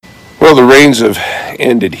Well, the rains have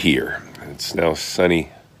ended here. It's now sunny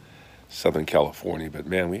Southern California, but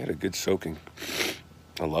man, we had a good soaking.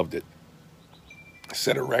 I loved it.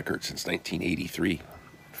 Set a record since 1983.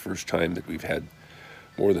 First time that we've had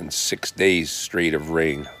more than 6 days straight of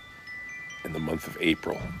rain in the month of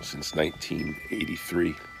April since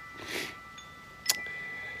 1983.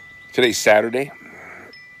 Today's Saturday.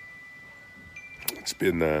 It's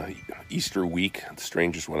been Easter week, the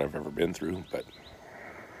strangest one I've ever been through, but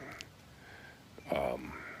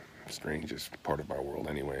strange is part of our world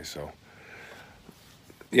anyway. So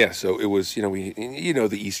yeah, so it was, the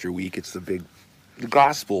Easter week. It's the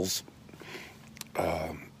Gospels,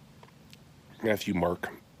 Matthew, Mark,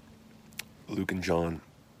 Luke, and John.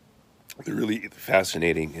 They're really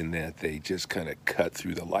fascinating in that they just kind of cut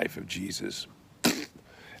through the life of Jesus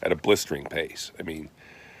at a blistering pace. I mean,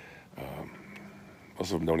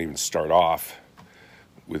 most of them don't even start off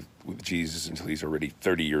with Jesus until he's already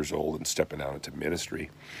 30 years old and stepping out into ministry.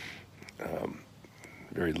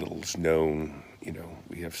 Very little is known.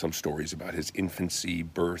 We have some stories about his infancy,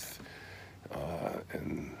 birth,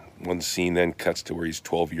 and one scene then cuts to where he's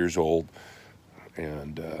 12 years old,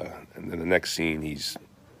 and then the next scene he's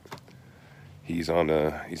on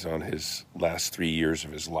his last 3 years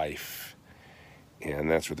of his life,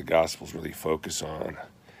 and that's what the Gospels really focus on,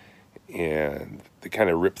 and they kind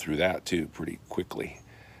of rip through that too pretty quickly,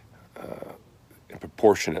 in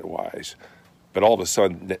proportionate wise. But all of a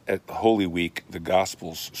sudden, at Holy Week, the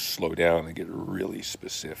Gospels slow down and get really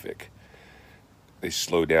specific. They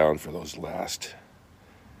slow down for those last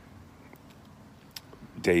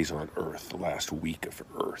days on earth, the last week of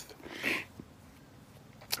earth.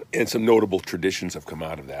 And some notable traditions have come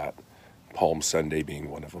out of that, Palm Sunday being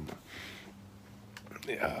one of them,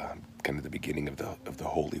 kind of the beginning of the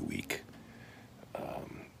Holy Week.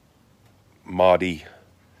 Maundy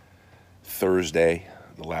Thursday,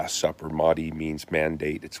 the Last Supper. Maundy means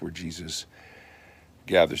mandate. It's where Jesus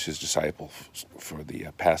gathers his disciples for the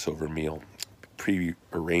Passover meal,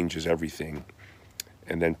 pre-arranges everything,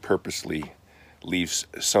 and then purposely leaves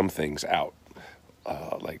some things out,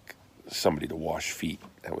 like somebody to wash feet.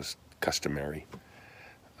 That was customary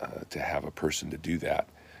to have a person to do that,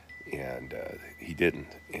 and he didn't,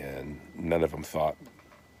 and none of them thought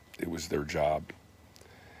it was their job.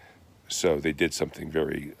 So they did something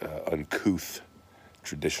very uncouth.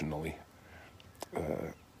 Traditionally,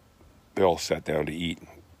 they all sat down to eat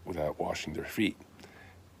without washing their feet,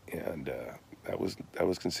 and that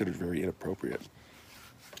was considered very inappropriate.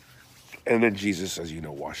 And then Jesus, as you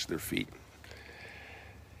know, washed their feet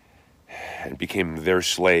and became their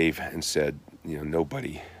slave and said,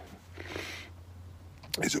 nobody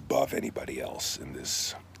is above anybody else in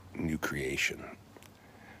this new creation.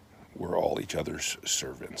 We're all each other's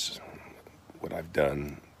servants. What I've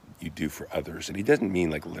done, you do for others. And he doesn't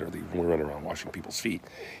mean like literally run around washing people's feet.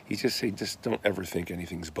 He's just saying, just don't ever think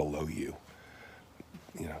anything's below you.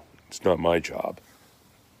 It's not my job.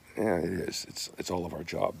 Yeah, it is. It's all of our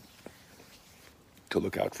job to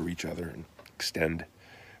look out for each other and extend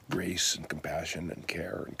grace and compassion and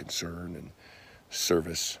care and concern and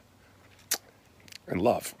service and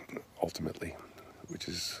love, ultimately, which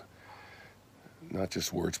is not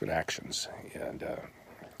just words but actions. And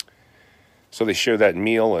so they share that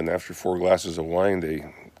meal, and after 4 glasses of wine,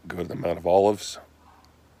 they go to the Mount of Olives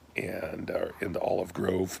and are in the Olive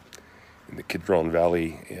Grove in the Kidron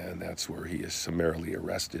Valley, and that's where he is summarily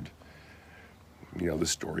arrested. The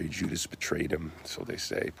story, Judas betrayed him, so they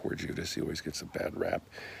say. Poor Judas, he always gets a bad rap.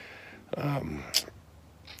 And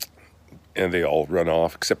they all run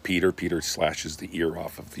off, except Peter. Peter slashes the ear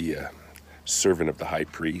off of the servant of the high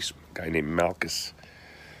priest, a guy named Malchus,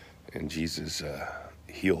 and Jesus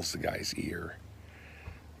heals the guy's ear,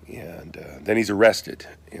 and then he's arrested,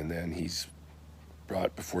 and then he's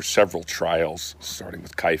brought before several trials, starting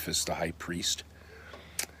with Caiaphas, the high priest,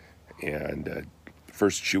 and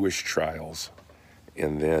first Jewish trials,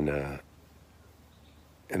 and then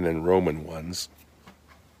Roman ones,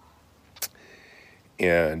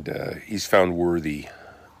 and he's found worthy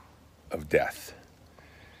of death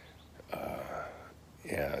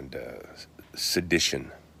and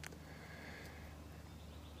sedition.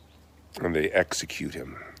 And they execute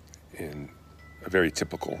him in a very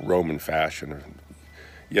typical Roman fashion.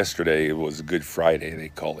 Yesterday it was Good Friday. They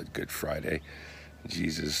call it Good Friday.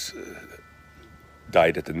 Jesus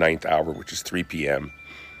died at the 9th hour, which is 3 p.m.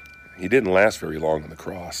 He didn't last very long on the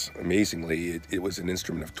cross. Amazingly, it was an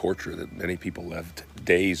instrument of torture that many people lived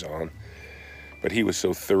days on. But he was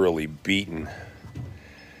so thoroughly beaten,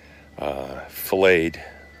 filleted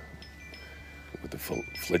with the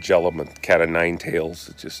flagellum and cat of nine tails.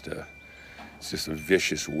 It's just a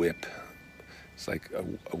vicious whip, It's like a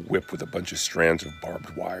whip with a bunch of strands of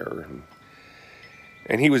barbed wire.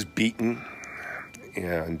 And he was beaten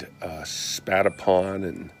and spat upon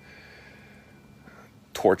and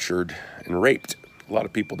tortured and raped. A lot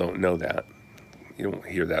of people don't know that. You don't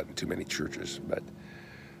hear that in too many churches. But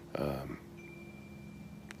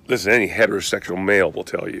listen, any heterosexual male will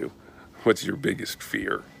tell you, what's your biggest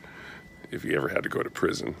fear if you ever had to go to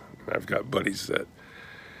prison? I've got buddies that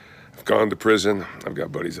have gone to prison. I've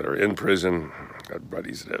got buddies that are in prison. I've got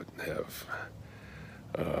buddies that have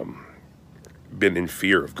been in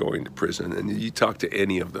fear of going to prison. And you talk to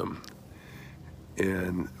any of them,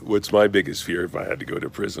 and what's my biggest fear if I had to go to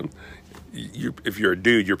prison? If you're a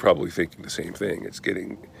dude, you're probably thinking the same thing. It's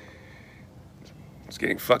getting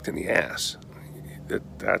fucked in the ass.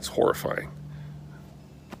 That's horrifying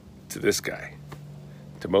to this guy,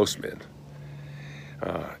 to most men.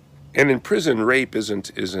 And in prison, rape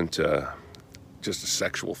isn't just a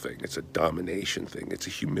sexual thing. It's a domination thing. It's a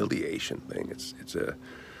humiliation thing. It's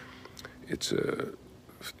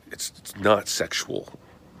not sexual.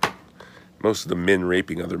 Most of the men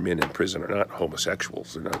raping other men in prison are not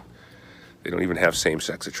homosexuals. They don't even have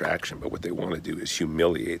same-sex attraction. But what they want to do is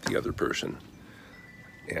humiliate the other person.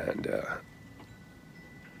 And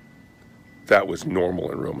that was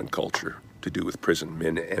normal in Roman culture to do with prison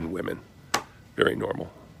men and women. Very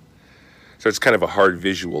normal. So it's kind of a hard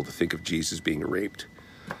visual to think of Jesus being raped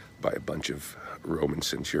by a bunch of Roman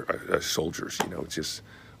soldiers. You know, it's just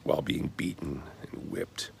while being beaten and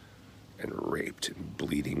whipped and raped and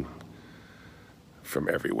bleeding from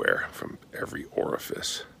everywhere, from every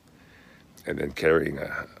orifice, and then carrying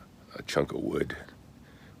a chunk of wood,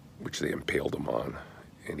 which they impaled him on,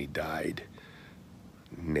 and he died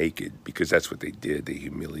naked, because that's what they did. They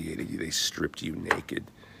humiliated you. They stripped you naked,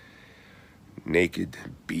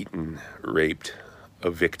 beaten, raped,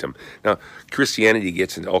 a victim. Now, Christianity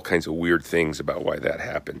gets into all kinds of weird things about why that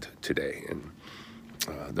happened today. And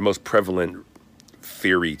the most prevalent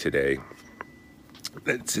theory today,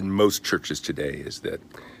 that's in most churches today, is that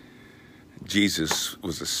Jesus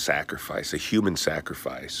was a sacrifice, a human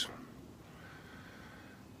sacrifice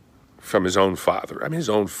from his own father. I mean, his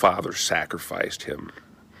own father sacrificed him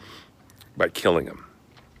by killing him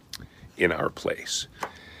in our place.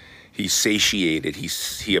 He satiated,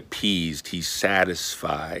 he appeased, he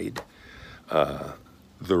satisfied the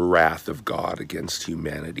wrath of God against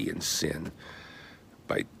humanity and sin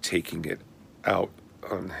by taking it out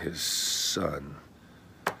on his son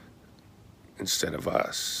instead of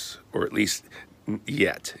us, or at least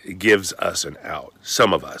yet it gives us an out.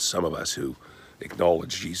 Some of us who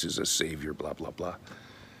acknowledge Jesus as Savior, blah, blah, blah,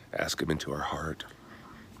 ask him into our heart.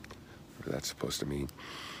 What is that supposed to mean?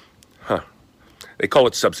 They call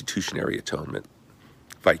it substitutionary atonement,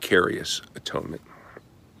 vicarious atonement.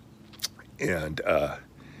 And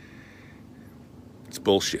it's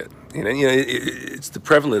bullshit. And it's the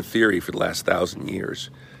prevalent theory for the last 1,000 years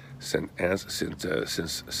since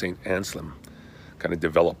St. Anselm kind of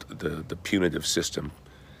developed the punitive system.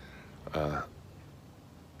 But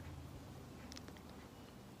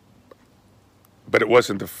it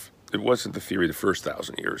wasn't the theory the first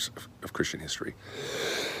 1,000 years of Christian history.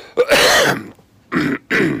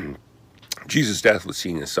 Jesus' death was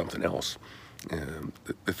seen as something else.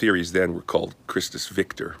 The theories then were called Christus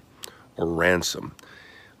Victor, or ransom,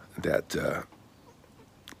 that,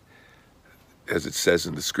 as it says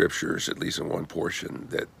in the scriptures, at least in one portion,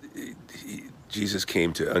 that Jesus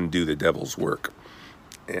came to undo the devil's work,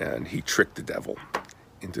 and he tricked the devil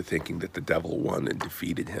into thinking that the devil won and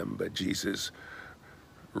defeated him, but Jesus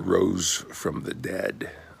rose from the dead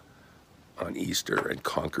on Easter and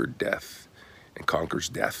conquered death, and conquers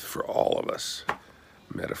death for all of us,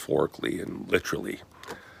 metaphorically and literally.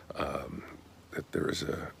 That there is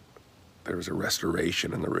a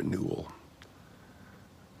restoration and a renewal,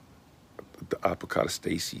 the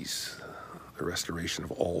apokatastasis, the restoration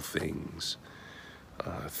of all things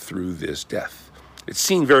through this death. It's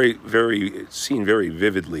seen very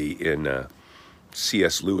vividly in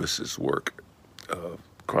C.S. Lewis's work,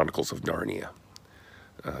 Chronicles of Narnia.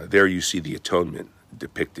 There you see the atonement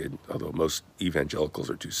depicted, although most evangelicals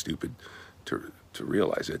are too stupid to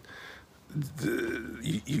realize it.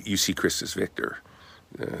 You see Christus Victor,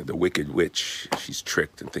 the wicked witch. She's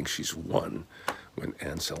tricked and thinks she's won when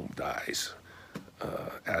Aslan dies. And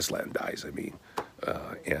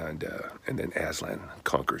then Aslan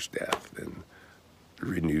conquers death and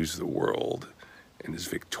renews the world and is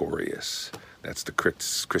victorious. That's the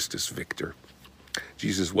Christus Victor.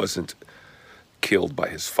 Jesus wasn't killed by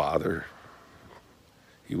his father.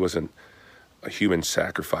 He wasn't a human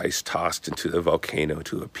sacrifice tossed into the volcano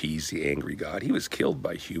to appease the angry God. He was killed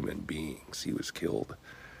by human beings. He was killed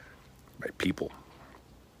by people.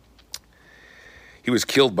 He was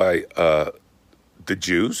killed by the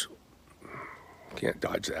Jews. Can't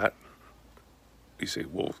dodge that. You say,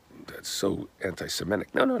 well, that's so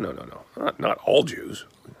anti-Semitic. No. Not all Jews.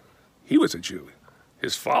 He was a Jew.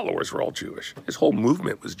 His followers were all Jewish. His whole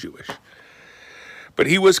movement was Jewish. But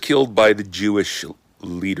he was killed by the Jewish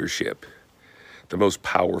leadership, the most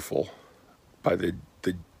powerful, by the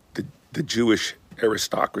Jewish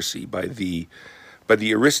aristocracy, by the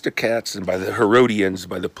aristocrats and by the Herodians,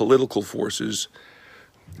 by the political forces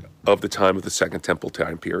of the time of the Second Temple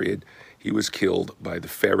time period. He was killed by the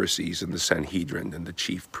Pharisees and the Sanhedrin and the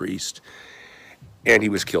chief priest. And he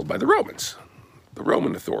was killed by the Romans, the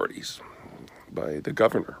Roman authorities, by the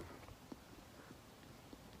governor,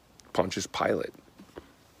 Pontius Pilate,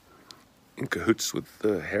 in cahoots with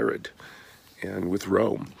Herod and with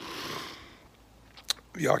Rome,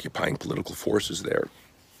 the occupying political forces there.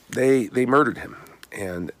 They murdered him.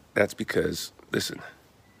 And that's because, listen,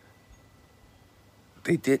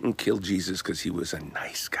 they didn't kill Jesus because he was a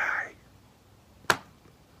nice guy.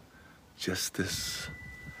 Just this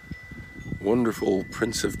wonderful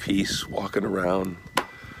Prince of Peace walking around,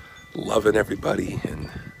 loving everybody and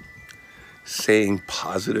saying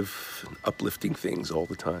positive and uplifting things all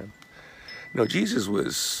the time. No, Jesus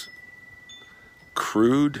was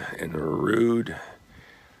crude and rude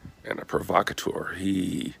and a provocateur.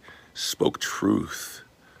 He spoke truth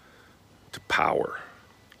to power.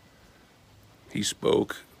 He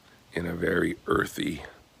spoke in a very earthy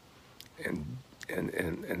and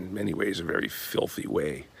in many ways a very filthy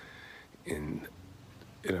way, in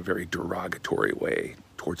a very derogatory way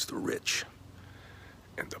towards the rich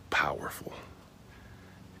and the powerful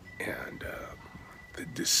and the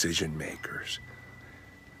decision makers.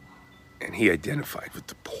 And he identified with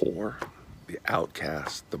the poor, the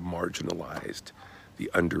outcast, the marginalized,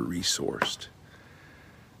 the under-resourced,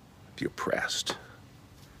 the oppressed.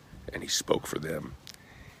 And he spoke for them,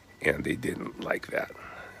 and they didn't like that.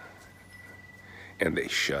 And they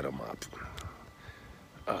shut him up.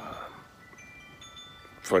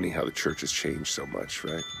 Funny how the church has changed so much,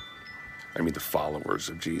 right? I mean, the followers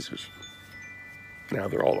of Jesus. Now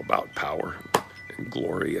they're all about power and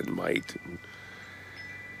glory and might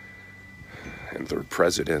and their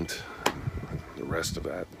president, and the rest of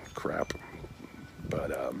that crap.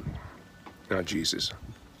 But not Jesus.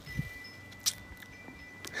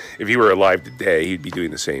 If he were alive today, he'd be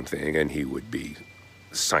doing the same thing, and he would be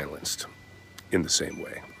silenced in the same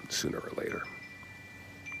way, sooner or later.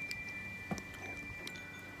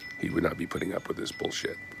 He would not be putting up with this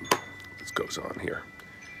bullshit that goes on here,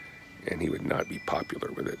 and he would not be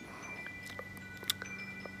popular with it.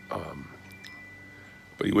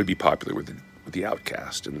 But he would be popular with the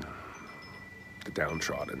outcast and the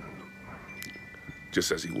downtrodden,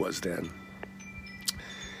 just as he was then.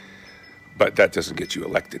 But that doesn't get you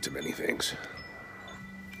elected to many things.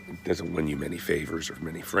 It doesn't win you many favors or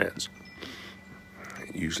many friends.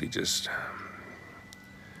 It usually just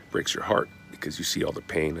breaks your heart because you see all the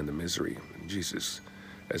pain and the misery. And Jesus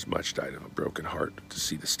as much died of a broken heart to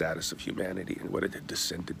see the status of humanity and what it had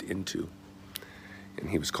descended into. And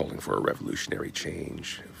he was calling for a revolutionary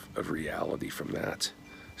change of reality from that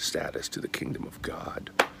status to the kingdom of God,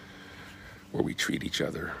 where we treat each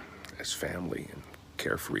other as family and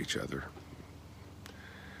care for each other,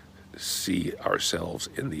 see ourselves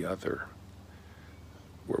in the other,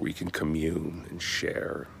 where we can commune and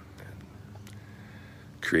share and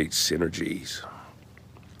create synergies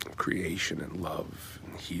of creation and love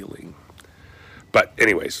and healing. But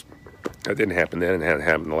anyways, that didn't happen then, and hadn't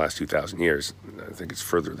happened in the last 2,000 years. I think it's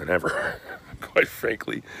further than ever. Quite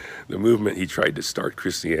frankly, the movement he tried to start,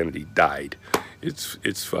 Christianity, died. It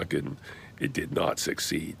did not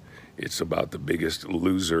succeed. It's about the biggest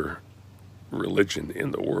loser religion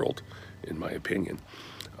in the world, in my opinion,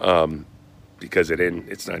 because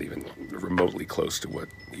it's not even remotely close to what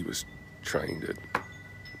he was trying to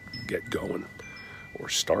get going or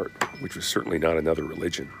start, which was certainly not another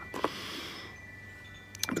religion.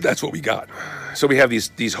 But that's what we got. So we have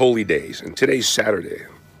these holy days, and today's Saturday,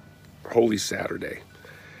 Holy Saturday.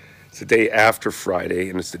 It's the day after Friday,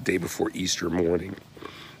 and it's the day before Easter morning.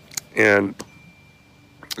 And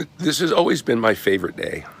this has always been my favorite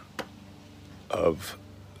day of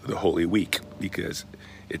the Holy Week because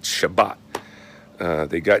it's Shabbat.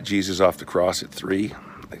 They got Jesus off the cross at 3.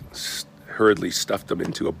 They hurriedly stuffed him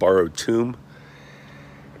into a borrowed tomb.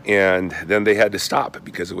 And then they had to stop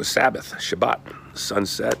because it was Sabbath, Shabbat,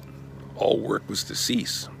 sunset. All work was to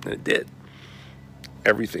cease, and it did.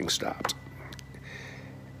 Everything stopped.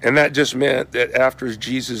 And that just meant that after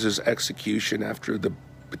Jesus' execution, after the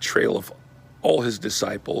betrayal of all his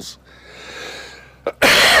disciples,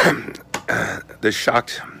 the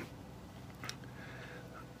shocked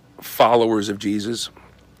followers of Jesus,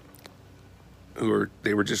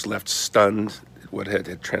 they were just left stunned at what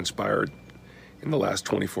had transpired in the last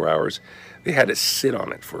 24 hours. They had to sit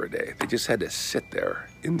on it for a day. They just had to sit there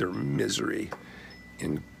in their misery,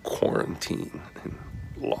 in quarantine, in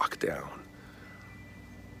lockdown,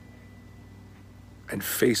 and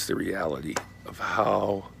face the reality of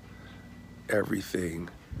how everything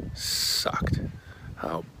sucked,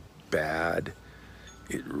 how bad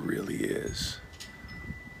it really is.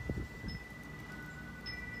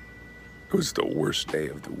 It was the worst day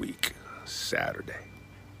of the week, Saturday.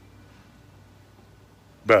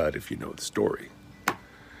 But if you know the story,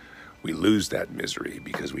 we lose that misery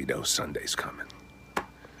because we know Sunday's coming.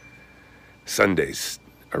 Sunday's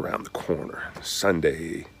around the corner.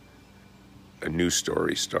 Sunday, a new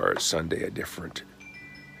story starts. Sunday, a different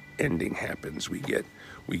ending happens. We get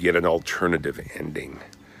an alternative ending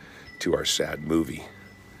to our sad movie,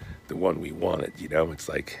 the one we wanted. You know, it's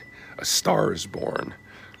like A Star is Born.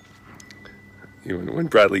 You know, when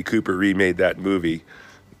Bradley Cooper remade that movie,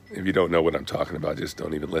 if you don't know what I'm talking about, just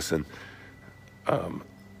don't even listen. And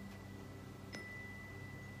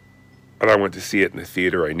I went to see it in the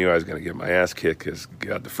theater. I knew I was going to get my ass kicked because,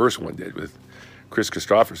 God, the first one did with Chris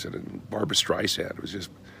Christopherson and Barbra Streisand. It was just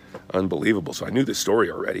unbelievable. So I knew the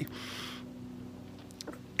story already.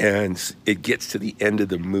 And it gets to the end of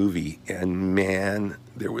the movie, and man,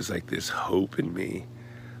 there was like this hope in me,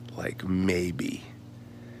 like maybe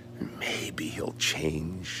he'll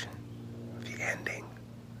change the ending.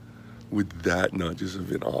 Would that not just have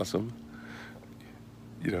been awesome?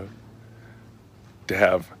 You know, to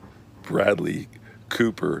have Bradley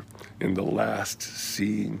Cooper in the last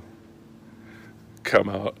scene come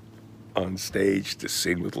out on stage to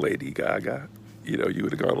sing with Lady Gaga. You know, you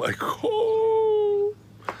would have gone like, oh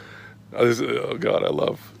God,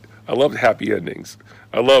 I loved happy endings.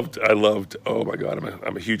 I loved, oh my God,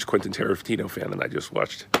 I'm a huge Quentin Tarantino fan, and I just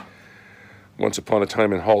watched Once Upon a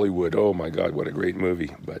Time in Hollywood. Oh my God, what a great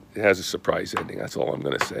movie. But it has a surprise ending, that's all I'm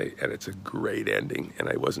gonna say. And it's a great ending, and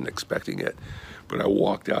I wasn't expecting it. But I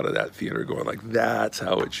walked out of that theater going like, that's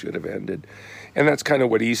how it should have ended. And that's kind of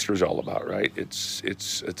what Easter's all about, right? It's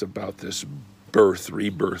about this birth,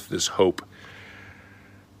 rebirth, this hope.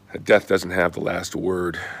 Death doesn't have the last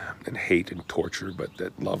word, and hate and torture, but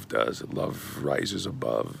that love does. And love rises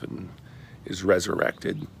above and is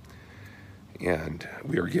resurrected. And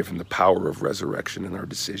we are given the power of resurrection in our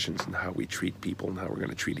decisions and how we treat people and how we're going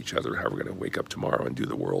to treat each other, how we're going to wake up tomorrow and do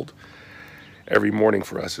the world. Every morning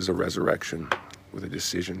for us is a resurrection with a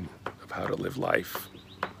decision of how to live life,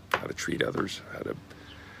 how to treat others, how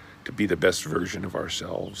to be the best version of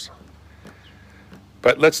ourselves.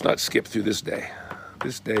 But let's not skip through this day.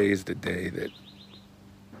 This day is the day that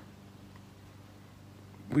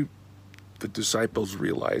the disciples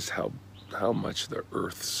realized how much the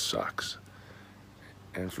earth sucks.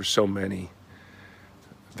 And for so many,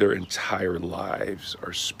 their entire lives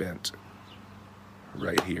are spent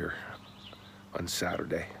right here on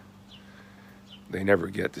Saturday. They never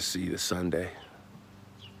get to see the Sunday.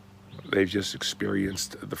 They've just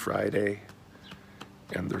experienced the Friday,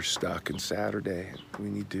 and they're stuck in Saturday. We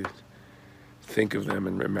need to think of them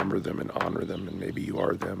and remember them and honor them, and maybe you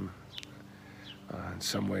are them. In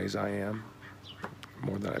some ways I am,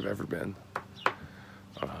 more than I've ever been.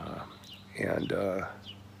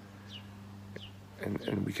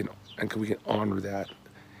 And we can honor that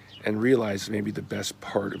and realize maybe the best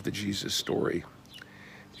part of the Jesus story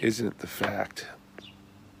isn't the fact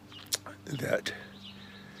that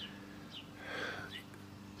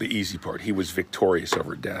the easy part, he was victorious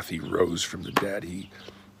over death. He rose from the dead. He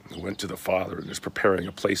went to the Father and is preparing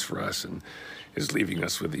a place for us and is leaving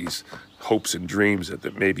us with these hopes and dreams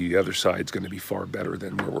that maybe the other side's going to be far better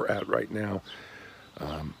than where we're at right now.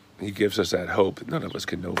 He gives us that hope that none of us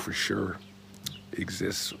can know for sure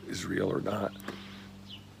exists, is real or not.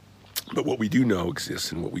 But what we do know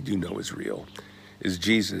exists and what we do know is real is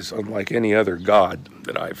Jesus, unlike any other God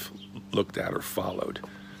that I've looked at or followed.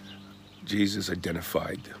 Jesus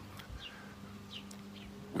identified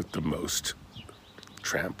with the most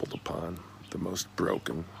trampled upon, the most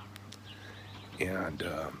broken, and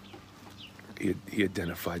he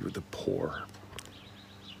identified with the poor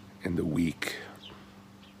and the weak.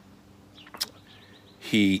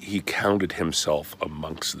 He counted himself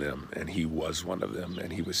amongst them, and he was one of them,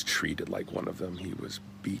 and he was treated like one of them. He was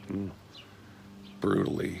beaten,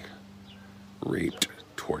 brutally raped,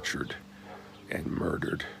 tortured, and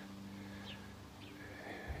murdered.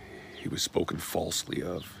 He was spoken falsely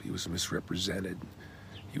of. He was misrepresented.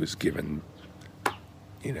 He was given,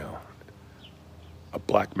 a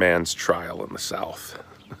black man's trial in the South.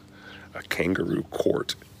 a kangaroo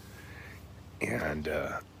court. And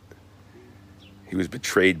he was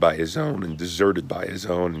betrayed by his own and deserted by his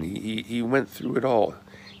own. And he went through it all.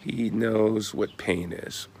 He knows what pain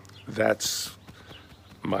is. That's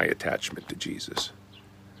my attachment to Jesus,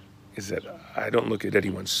 is that I don't look at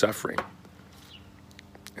anyone suffering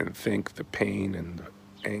and think the pain and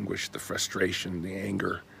the anguish, the frustration, the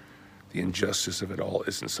anger, the injustice of it all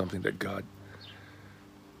isn't something that God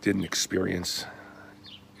didn't experience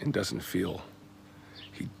and doesn't feel.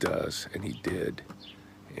 He does, and he did.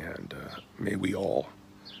 And may we all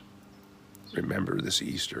remember this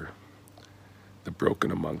Easter the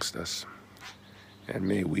broken amongst us. And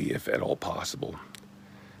may we, if at all possible,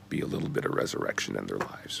 be a little bit of resurrection in their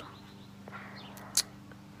lives.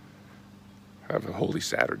 Have a holy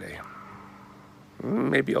Saturday.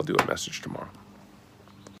 Maybe I'll do a message tomorrow.